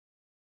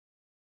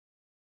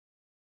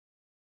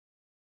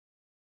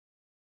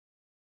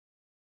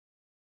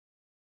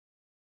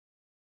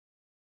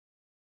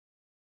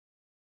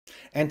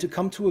and to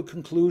come to a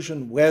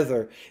conclusion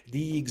whether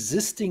the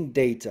existing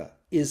data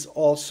is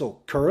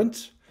also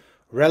current,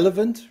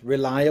 relevant,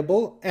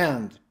 reliable,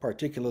 and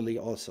particularly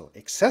also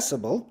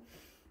accessible,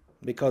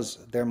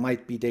 because there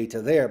might be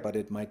data there, but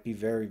it might be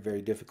very,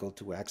 very difficult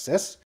to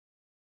access.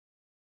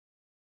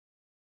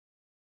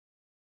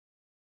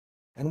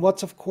 And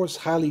what's of course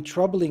highly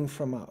troubling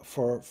for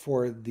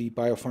the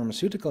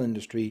biopharmaceutical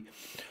industry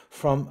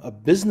from a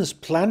business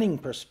planning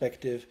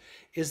perspective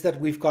is that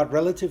we've got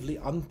relatively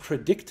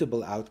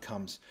unpredictable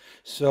outcomes.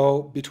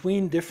 So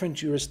between different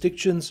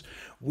jurisdictions,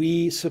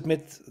 we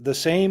submit the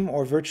same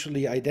or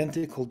virtually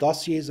identical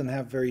dossiers and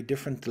have very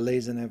different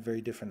delays and have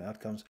very different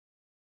outcomes.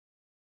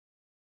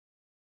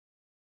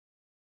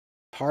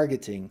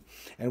 Targeting,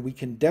 and we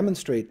can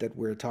demonstrate that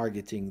we're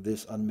targeting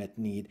this unmet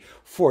need.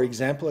 For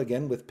example,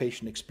 again, with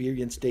patient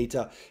experience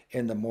data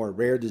in the more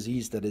rare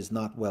disease that is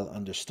not well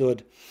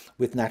understood,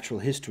 with natural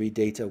history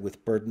data,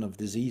 with burden of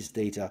disease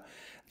data,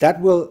 that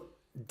will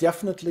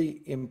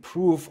definitely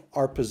improve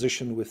our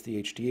position with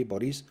the HTA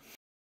bodies.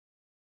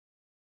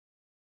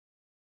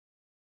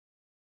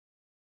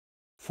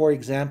 For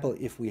example,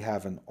 if we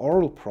have an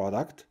oral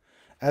product,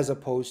 as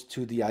opposed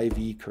to the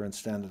IV current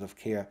standard of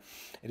care,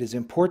 it is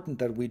important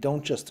that we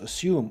don't just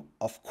assume,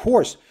 of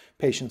course,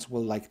 patients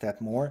will like that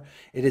more.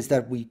 It is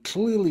that we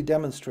clearly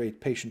demonstrate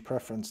patient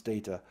preference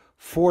data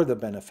for the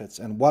benefits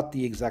and what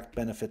the exact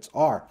benefits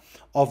are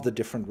of the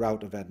different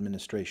route of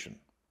administration.